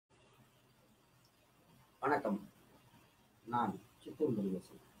வணக்கம். நான் சித்தூர்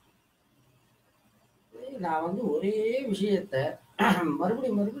முருகேசன். நான் ஒரே விஷயத்த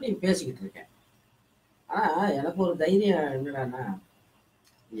மறுபடியும் மறுபடியும் பேசிக்கிட்டு இருக்கேன். ஆனா, எனக்கு ஒரு தைரியம் என்னடான்னா,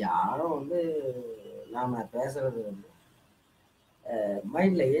 யாரும் நாம பேசுறது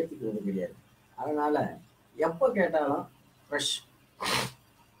மைண்ட்ல ஏத்திக்கிறது கிடையாது. அதனால எப்ப கேட்டாலும் ஃப்ரெஷ்.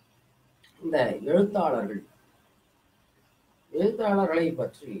 இந்த எழுத்தாளர்கள், எழுத்தாளர்களை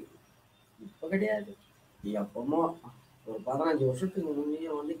பற்றி இப்ப கிடையாது. எப்பமோ ஒரு 15 வருஷத்துக்கு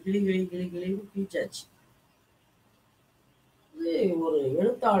முன்னே கிளி கிளி கிளி கிளின்னு பீச்சாச்சு. இது ஒரு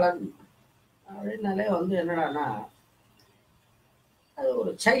எழுத்தாளன் அப்படின்னாலே என்னடான்னா, அது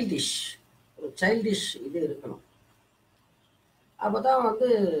ஒரு சைல்டிஷ் இது இருக்கணும். அப்பதான்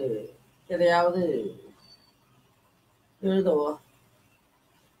எதையாவது எழுதவோ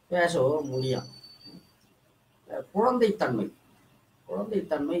பேசவோ முடியும். குழந்தைத்தன்மை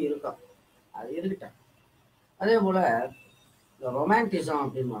குழந்தைத்தன்மை இருக்கும். அது இருக்கட்டும். அதே போல இந்த ரொமான்டிசம்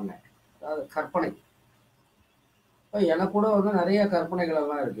அப்படின்வாங்க, அதாவது கற்பனை. இப்போ எனக்கு கூட நிறைய கற்பனைகள்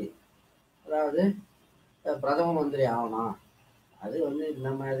எல்லாம் இருக்கு. அதாவது பிரதம மந்திரி ஆகணும், அது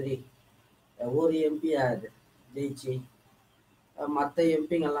இந்த மாதிரி ஒரு எம்பி ஜெயிச்சு மற்ற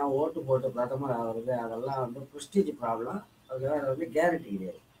எம்பிங்கெல்லாம் ஓட்டு போட்டு பிரதமர் ஆகிறது, அதெல்லாம் ப்ரெஸ்டீஜ் ப்ராப்ளம். அது வேற கேரண்டி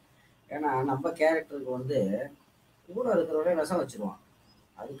கிடையாது. ஏன்னா நம்ம கேரக்டருக்கு கூட இருக்கிறவரே விஷம் வச்சிருவான்,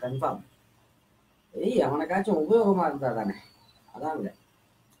 அது கன்ஃபார்ம். அவனுக்காச்சும் உபயோகமா இருந்தா தானே. அதாங்க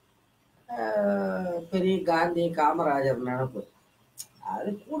பெரிய காந்தி காமராஜர் நினப்பு. அது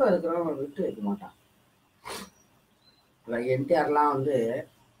கூட இருக்கிறவங்க விட்டு வைக்க மாட்டான். என்டிஆர்லாம்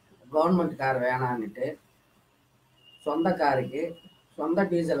கவர்மெண்ட் கார் வேணான்னுட்டு சொந்த காருக்கு சொந்த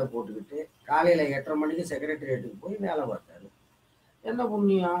டீசலை போட்டுக்கிட்டு காலையில் 8:30 மணிக்கு செக்ரட்டரியேட்டுக்கு போய் வேலை பார்த்தாரு. என்ன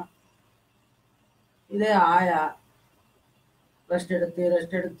புண்ணியம். இதே ஆயா ரெஸ்ட்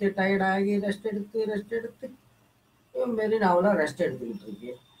எடுத்து டயர்டாகி ரெஸ்ட் எடுத்து மெரினாவில் ரெஸ்ட் எடுத்துக்கிட்டு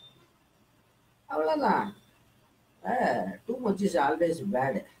இருக்கு. அவ்வளோதான். Too much is always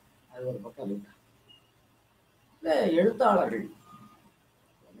pad. அது ஒரு பக்கம் இருக்கு. இல்லை, எழுத்தாளர்கள்,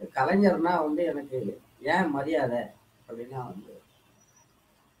 கலைஞர்னா எனக்கு ஏன் மரியாதை அப்படின்னா,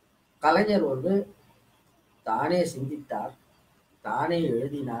 கலைஞர் தானே சிந்தித்தார், தானே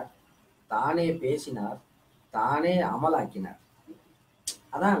எழுதினார், தானே பேசினார், தானே அமலாக்கினார்.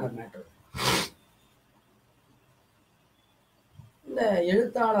 அதான் அங்க மேட்டர். இந்த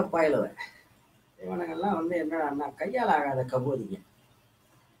எழுத்தாளர் பயலுவன் இவனுங்கெல்லாம் என்னன்னா கையால் ஆகாத கபோதிங்க.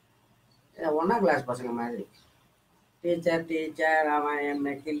 1ஆம் கிளாஸ் பசங்க மாதிரி டீச்சர் அவன்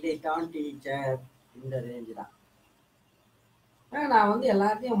என்ன கிள்ளிட்டான் டீச்சர், இந்த ரேஞ்சு தான். நான்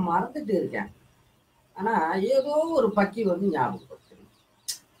எல்லாத்தையும் மறந்துட்டு இருக்கேன். ஆனா ஏதோ ஒரு பக்கி ஞாபகப்படுத்தணும்.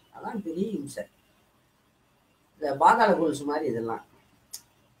 அதான் பெரிய இம்சை. இந்த பாதாள கொலுசு மாதிரி இதெல்லாம்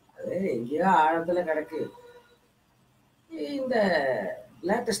அது எங்கேயோ ஆழத்துல கிடக்கு. இந்த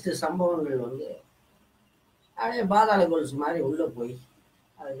லேட்டஸ்ட் சம்பவங்கள் அப்படியே பாதாள கொலுசு மாதிரி உள்ள போய்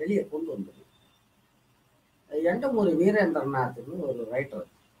அதை வெளியே கொண்டு வந்தது. எண்டமூரி வீரேந்திரநாத்னு ஒரு ரைட்டர்.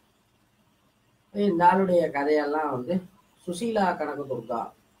 இந்த ஆளுடைய கதையெல்லாம் சுசீலா கனகதுர்கா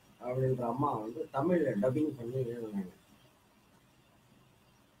அப்படின்ற அம்மா தமிழ்ல டப்பிங் பண்ணி எழுதுனாங்க.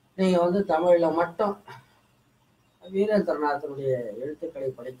 நீங்க தமிழ்ல மட்டும் வீரேந்திரநாதனுடைய எழுத்துக்களை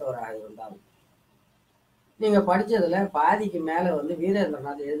படித்தவராக இருந்தால் நீங்க படிச்சதுல பாதிக்கு மேல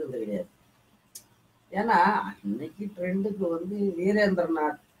வீரேந்திரநாத் எழுதுனது கிடையாது. ஏன்னா அன்னைக்கு ட்ரெண்டுக்கு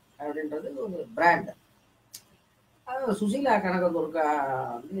வீரேந்திரநாத் அப்படின்றது ஒரு பிராண்ட். சுசீலா கனகதுர்கா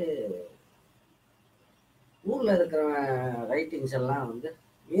ஊர்ல இருக்கிற ரைட்டிங்ஸ் எல்லாம்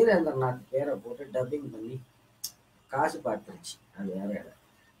வீரேந்திரநாத் பேரை போட்டு டப்பிங் பண்ணி காசு பார்த்துருச்சு. அது வேற இடம்.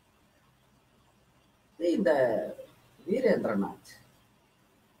 இந்த வீரேந்திரநாத்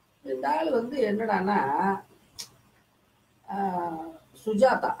இந்த ஆள் என்னடான்னா,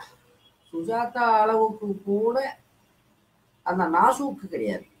 சுஜாதா சுஜாதா அளவுக்கு கூட அந்த நாசூக்கு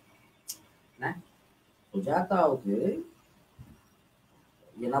கிடையாது. சுஜாதாவுக்கு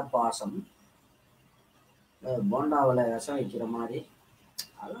இனப்பாசம், போண்டாவில் விஷம் வைக்கிற மாதிரி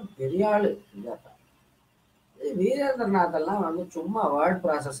அதெல்லாம் பெரிய ஆளு சுஜாதா. வீரேந்திரநாத் எல்லாம் சும்மா வேர்ட்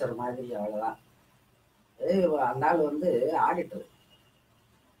ப்ராசஸர் மாதிரி. அவ்வளோதான். அந்த ஆள் ஆடிட்டர்.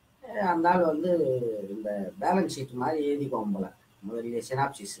 அந்த ஆள் இந்த பேலன்ஸ் ஷீட் மாதிரி எழுதிக்குவோம் போல. முதல்ல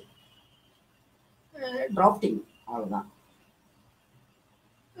சினாப்சிஸ், டிராஃப்டிங், அவ்வளோதான்.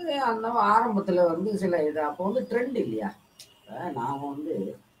 அந்த ஆரம்பத்தில் சில இது அப்போ ட்ரெண்ட் இல்லையா. நாம்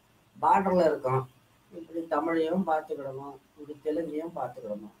பார்டரில் இருக்கோம், இப்படி தமிழையும் பார்த்துக்கிடணும், இப்படி தெலுங்கையும்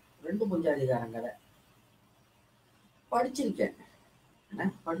பார்த்துக்கிடணும். 2 பஞ்சாதிகாரங்க கதை படிச்சிருக்கேன்.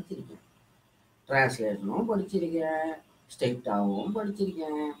 டிரான்ஸ்லேஷனும் படிச்சிருக்கேன், ஸ்ட்ரெயிட்டாகவும்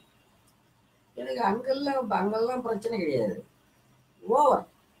படிச்சிருக்கேன், எனக்கு அங்கெல்லாம் பிரச்சனை கிடையாது. ஓவர்.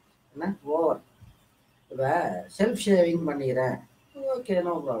 என்ன ஓவர். இப்போ செல்ஃப் ஷேவிங் பண்ணிக்கிறேன், ஓகே,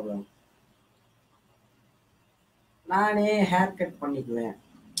 நோ ப்ராப்ளம். நானே ஹேர் கட் பண்ணிக்குவேன்,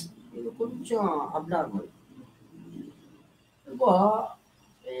 இது கொஞ்சம் அப்நார்மல். இப்போ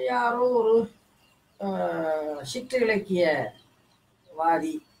யாரோ ஒரு சிற்று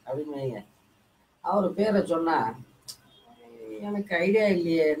இலக்கியவாதி அப்படின்னு வைங்க, அவர் பேரை சொன்னா எனக்கு ஐடியா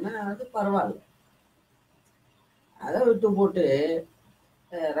இல்லையேன்னா அது பரவாயில்ல. அதை விட்டு போட்டு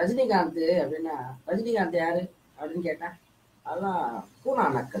ரஜினிகாந்த் அப்படின்னா, ரஜினிகாந்த் யாரு அப்படின்னு கேட்டா அதெல்லாம் பூனா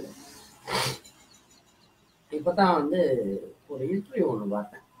நக்கல். இப்பதான் வந்து ஒரு இன்டர்வியூ ஒன்று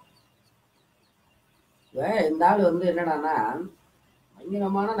பார்த்தேன். இந்த ஆள் வந்து என்னடான்னா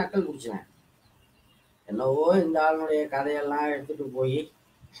பயங்கரமான நக்கல் பிடிச்சேன். என்னவோ இந்த ஆளுடைய கதையெல்லாம் எடுத்துட்டு போய்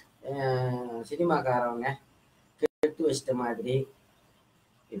சினிமாக்காரவங்க எடுத்து வச்சிட்ட மாதிரி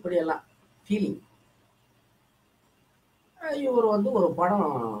இப்படியெல்லாம் ஃபீலிங். இவர் வந்து ஒரு படம்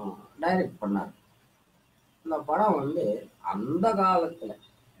டைரக்ட் பண்ணார். இந்த படம் வந்து அந்த காலத்துல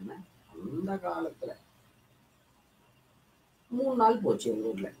என்ன அந்த காலத்துல 3 நாள் போச்சு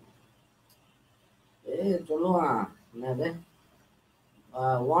எங்க ஊர்ல. சொல்லுவான் என்னது,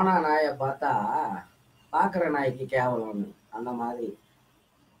 ஓனா நாயை பார்த்தா பார்க்குற நாய்க்கு கேவலம்னு, அந்த மாதிரி.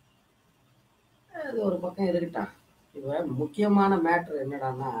 அது ஒரு பக்கம் இருக்கட்டான். இப்போ முக்கியமான மேட்ரு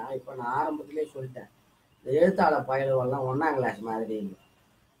என்னடான்னா, இப்போ நான் ஆரம்பத்திலே சொல்லிட்டேன், இந்த எழுத்தாளர் பயலுவெல்லாம் 1ஆம் கிளாஸ் மாதிரி.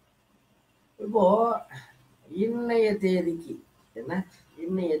 இப்போ இன்னைய தேதிக்கு என்ன,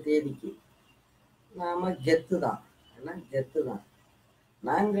 இன்னைய தேதிக்கு நாம கெத்து தான். என்ன கெத்து தான்,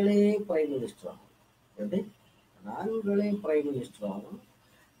 நாங்களே பிரைம் மினிஸ்டர் ஆகும். எப்படி நாங்களே பிரைம் மினிஸ்டர் ஆகும்,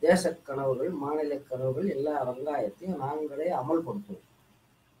 தேச கனவுகள், மாநில கனவுகள், எல்லா வெங்காயத்தையும் நாங்களே அமல்படுத்துவோம்.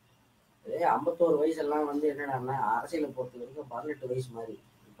 இதே 51 வயசெல்லாம் வந்து என்னடான்னா அரசியலை பொறுத்த வரைக்கும் 18 வயசு மாதிரி,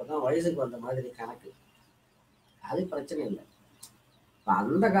 இப்பதான் வயசுக்கு வந்த மாதிரி கணக்கு. அது பிரச்சனை இல்லை. இப்போ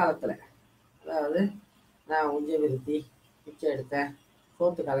அந்த காலத்துல, அதாவது நான் உஞ்ச விருத்தி பிச்சை எடுத்தேன்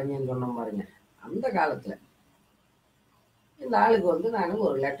சோத்து கலைஞன்னு சொன்ன பாருங்க, அந்த காலத்துல இந்த ஆளுக்கு வந்து நான்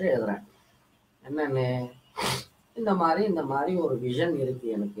ஒரு லெட்டர் எழுதுறேன். என்னன்னு, இந்த மாதிரி ஒரு விஷன் இருக்கு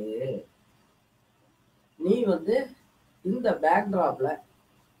எனக்கு, நீ வந்து இந்த பேக்ட்ராப்ல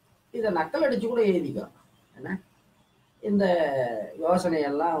இதை நக்கல் அடிச்சு கூட எழுதிக்கோ. என்ன இந்த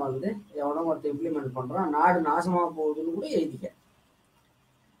யோசனையெல்லாம் வந்து எவனோ ஒருத்தர் இம்ப்ளிமெண்ட் பண்றான், நாடு நாசமா போகுதுன்னு கூட எழுதிக்க.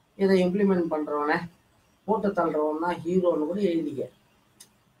 இதை இம்ப்ளிமெண்ட் பண்றவன போட்டு தள்ளுறவன் தான் ஹீரோன்னு கூட எழுதிக்க.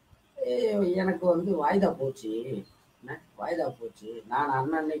 எனக்கு வந்து வாய்தா போச்சு, என்ன வாய்தா போச்சு, நான்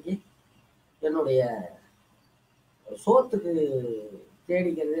அன்னன்னைக்கு என்னுடைய சோத்துக்கு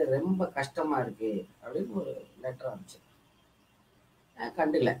தேடிக்கிறது ரொம்ப கஷ்டமா இருக்கு அப்படின்னு ஒரு லெட்டர் அனுப்பிச்சு.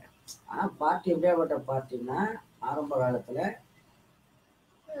 கண்டுல. ஆனா பார்ட்டி எப்படியாப்பட்ட பார்ட்டின்னா, ஆரம்ப காலத்துல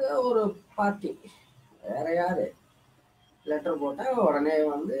ஒரு பார்ட்டி, வேற யாரு லெட்டர் போட்டா உடனே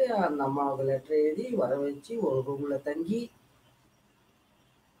வந்து அந்த அம்மாவுக்கு லெட்டர் எழுதி வர வச்சு ஒரு ரூம்ல தங்கி,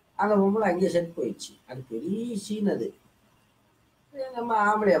 அந்த ரூம்ல அங்கேயே செட் போயிடுச்சு. அது பெரிய சீன். அது நம்ம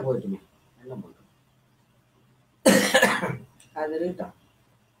ஆம்பளையா போயிட்டுமே, என்ன பண்றோம், அது இருக்கட்டும்,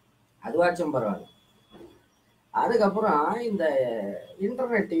 அதுவாச்சும் பரவாயில்ல. அதுக்கப்புறம் இந்த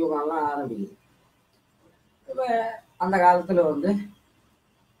இன்டர்நெட் யுகம்லாம் ஆரம்பிக்குது. இப்போ அந்த காலத்துல வந்து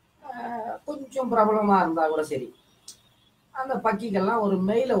கொஞ்சம் பிரபலமா இருந்தா கூட சரி, அந்த பக்கிக்கெல்லாம் ஒரு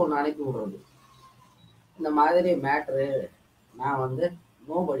மெயிலை ஒன்று அனுப்பி விடுறது, இந்த மாதிரி மேட்ரு, நான் வந்து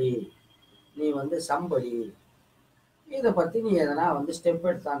நோபடி, நீ வந்து சம்படி, இதை பத்தி நீ எதனா வந்து ஸ்டெப்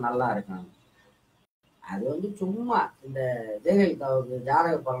எடுத்தா நல்லா இருக்கும். அது வந்து சும்மா இந்த ஜெயலலிதாவுக்கு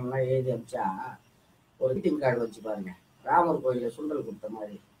ஜாதக பலன்லாம் எழுதி அமிச்சா ஒரு கிரீட்டிங் கார்டு வச்சு பாருங்க, ராமர் கோயில சுண்டல் கொடுத்த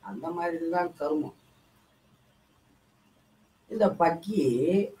மாதிரி, அந்த மாதிரி தான் கருமம். இந்த பக்கி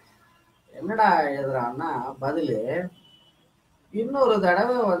என்னடா எழுதுறான்னா பதிலு, இன்னொரு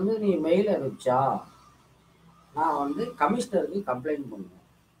தடவை வந்து நீ மெயில் அனுப்பிச்சா நான் வந்து கமிஷனருக்கு கம்ப்ளைண்ட் பண்ணுவேன்.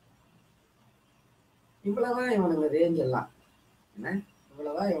 இவ்வளவுதான் இவனுங்க ரேஞ்ச் எல்லாம். என்ன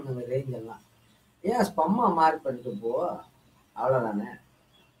இவ்வளவுதான் இவனுங்க ரேஞ்ச் எல்லாம். ஏன் ஸ்பம்மா மார்க் பண்ணிட்டு போ, அவ்வளவுதானே.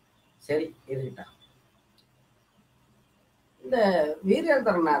 சரி இருக்கட்டான். இந்த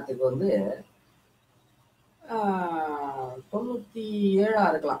வீரேந்திரநாத்துக்கு வந்து 97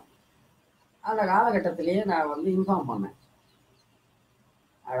 இருக்கலாம். அந்த காலகட்டத்திலேயே நான் வந்து இன்ஃபார்ம் பண்ணேன்,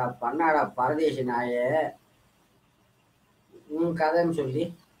 அடா பண்ணாடா பரதேசி நாயே, உன் கதைன்னு சொல்லி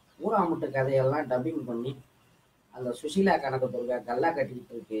ஊராமுட்டு கதையெல்லாம் டப்பிங் பண்ணி அந்த சுஷீலா கனகதுர்கா கல்லா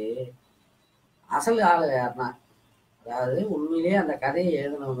கட்டிக்கிட்டு இருக்கு. அசல் ஆளு யாருன்னா, அதாவது உண்மையிலேயே அந்த கதையை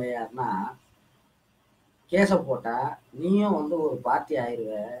எழுதினவங்க யாருன்னா, கேஸை போட்டா நீயும் வந்து ஒரு பார்ட்டி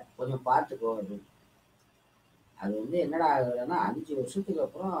ஆயிடுவ, கொஞ்சம் பார்த்துக்கோ. அது அது வந்து என்னடா ஆகுதுன்னா 5 வருஷத்துக்கு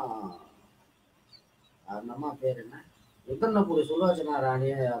அப்புறம் அந்த அம்மா பேர் என்ன, யுத்தனபுரி சுலோச்சனா ராணி,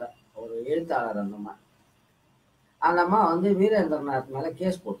 ஒரு எழுத்தாளர் அந்த அம்மா. அந்த அம்மா வந்து வீரேந்திரநாத் மேலே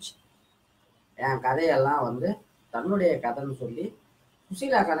கேஸ் போட்டுச்சு. என் கதையெல்லாம் வந்து தன்னுடைய கதைன்னு சொல்லி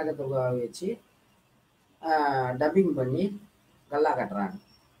சுசீலா கனகத்தை வச்சு டப்பிங் பண்ணி கல்லா கட்டுறாங்க.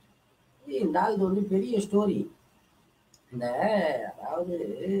 இந்த ஆள் இது வந்து பெரிய ஸ்டோரி. இந்த அதாவது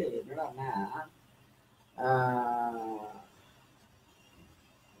என்னடான்னா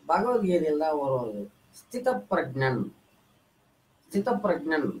பகவத்கீதையில் தான் வரும் ஸ்திதப்பிரஜன்.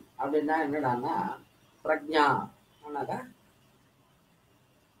 ஸ்திதப்பிரஜன் அப்படின்னா என்னடான்னா பிரக்ஞா ஆனாக்கா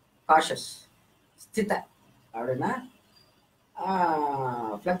காஷஸ், ஸ்தித அப்படின்னா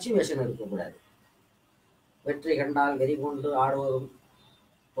ஃப்ளக்சுவேஷன் இருக்கக்கூடாது. வெற்றி கண்டால் வெறி கொண்டு ஆடுவதும்,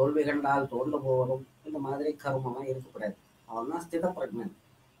 தோல்வி கண்டால் தோண்டு போவதும், இந்த மாதிரி கர்மம்லாம் இருக்கக்கூடாது. அவன் தான் ஸ்தித பிரஜன்.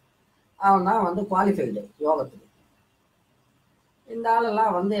 அவன் தான் வந்து குவாலிஃபைடு யோகத்துக்கு. இந்த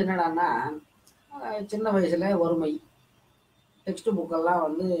ஆளெல்லாம் வந்து என்னடான்னா சின்ன வயசுல வறுமை, டெக்ஸ்ட் புக்கெல்லாம்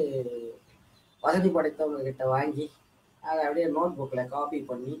வந்து வசதி படைத்தவங்க கிட்ட வாங்கி அதை அப்படியே நோட் புக்கில் காப்பி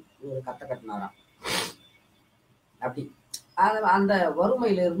பண்ணி இவர் கட்டினாராம். அப்படி அந்த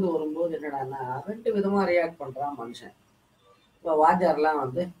வறுமையிலிருந்து வரும்போது என்னடான்னா 2 விதமாக ரியாக்ட் பண்ணுறான் மனுஷன். இப்போ வாத்தியார்லாம்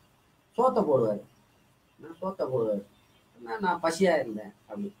வந்து சோத்தை போடுவார். நான் பசியாக இருந்தேன்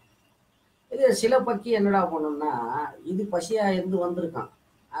அப்படி. இது சில பக்கி என்னடா பண்ணோம்னா, இது பசியாக இருந்து வந்திருக்கான்,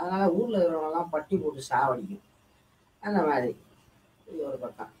 அதனால ஊரில் இருக்கிறவங்கலாம் பட்டி போட்டு சாவடிக்கும். அந்த மாதிரி இது ஒரு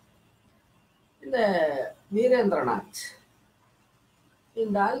பக்கம். இந்த வீரேந்திரநாத்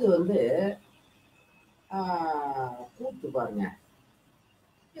இந்த ஆள் வந்து கூப்பிட்டு பாருங்க,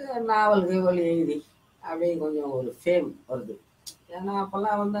 நாவல் கீவல் எழுதி அப்படியே கொஞ்சம் ஒரு ஃபேம் வருது. ஏன்னா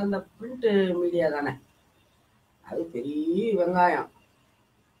அப்போல்லாம் வந்து அந்த பிரிண்ட் மீடியா தானே, அது பெரிய வெங்காயம்.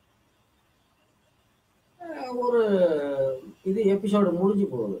 ஒரு இது எபிசோடு முடிஞ்சு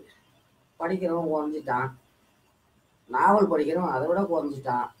போகுது, படிக்கிறவன் குறைஞ்சிட்டான், நாவல் படிக்கிறவன் அதை விட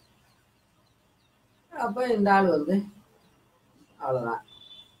குறைஞ்சிட்டான். அப்போ இந்த ஆள் வந்து அவ்வளோதான்,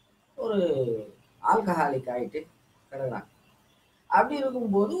 ஒரு ஆல்கஹாலிக் ஆகிட்டு கிடக்குறான். அப்படி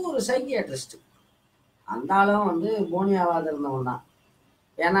இருக்கும்போது ஒரு சைக்கியாட்ரிஸ்ட், அந்த ஆளும் வந்து போனியாவாத இருந்தவன் தான்.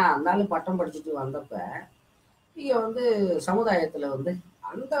 ஏன்னா அந்த ஆள் பட்டம் படிச்சுட்டு வந்தப்ப இங்கே வந்து சமுதாயத்தில் வந்து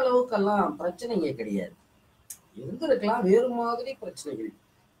அந்த அளவுக்கெல்லாம் பிரச்சனைங்க கிடையாது, இருந்திருக்கலாம் வேறு மாதிரி பிரச்சனைகள்.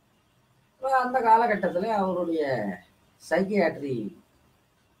 அந்த காலகட்டத்தில் அவருடைய சைக்கியாட்ரி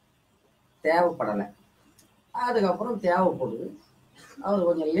தேவைப்படலை. அதுக்கப்புறம் தேவைப்படுது. அவர்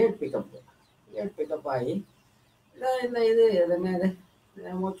கொஞ்சம் லேட் பிக்கப் ஆகி இந்த இது என்னது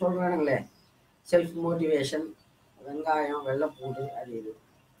என்னமோ சொல்கிறானுங்களே, செல்ஃப் மோட்டிவேஷன், வெங்காயம், வெள்ளைப்பூண்டு, அது இது.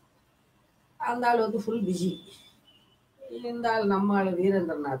 அந்த ஆள் வந்து ஃபுல் பிஸி. இந்த ஆள் நம்ம ஆள்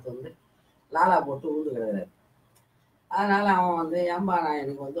வீரேந்திரநாத் வந்து லாலா போட்டு ஊண்டு கிடக்குறாரு. அதனால் அவன் வந்து ஏன்பா நான்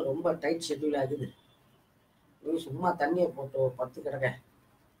எனக்கு வந்து ரொம்ப டைட் ஷெட்யூல் ஆகுது, நீ சும்மா தண்ணியை போட்டு 10 கிடக்க,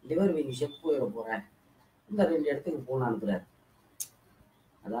 லிவர் வீங்கி செத்து போயிட போகிறேன், இந்த 2 இடத்துக்கு போன அனுப்புகிறார்.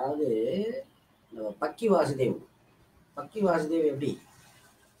 அதாவது பக்கி வாசுதேவ் எப்படி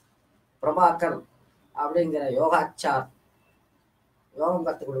பிரபாகர் அப்படிங்கிற யோகாச்சார் யோகம்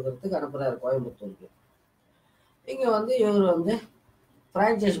கற்றுக் கொடுக்கறதுக்கு அனுப்புகிறார் கோயம்புத்தூருக்கு. இங்கே வந்து இவர் வந்து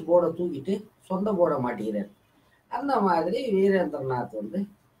ஃப்ரான்ச்சைஸ் போர்டை தூக்கிட்டு சொந்த போர்டை மாட்டிக்கிறார். அந்த மாதிரி வீரேந்திரநாத் வந்து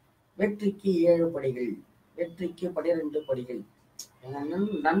வெற்றிக்கு 7 படிகள், வெற்றிக்கு 12 படிகள். எங்கள்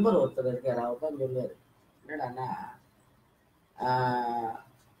நண்பர் ஒருத்தர் இருக்கார், அவர் தான் சொல்லுவார், என்னடான்னா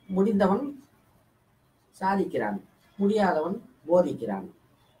முடிந்தவன் சாதிக்கிறான், முடியாதவன் போதிக்கிறான்.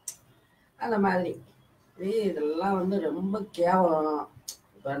 அந்த மாதிரி இதெல்லாம் வந்து ரொம்ப கேவலம்.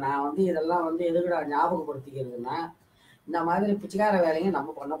 இப்போ நான் வந்து இதெல்லாம் வந்து எதுக்குடா ஞாபகப்படுத்திக்கிறதுனா, இந்த மாதிரி பிச்சைக்கார வேலையை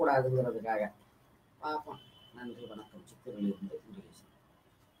நம்ம பண்ணக்கூடாதுங்கிறதுக்காக. பார்ப்போம். நன்றி, வணக்கம். சித்தூரிலிருந்து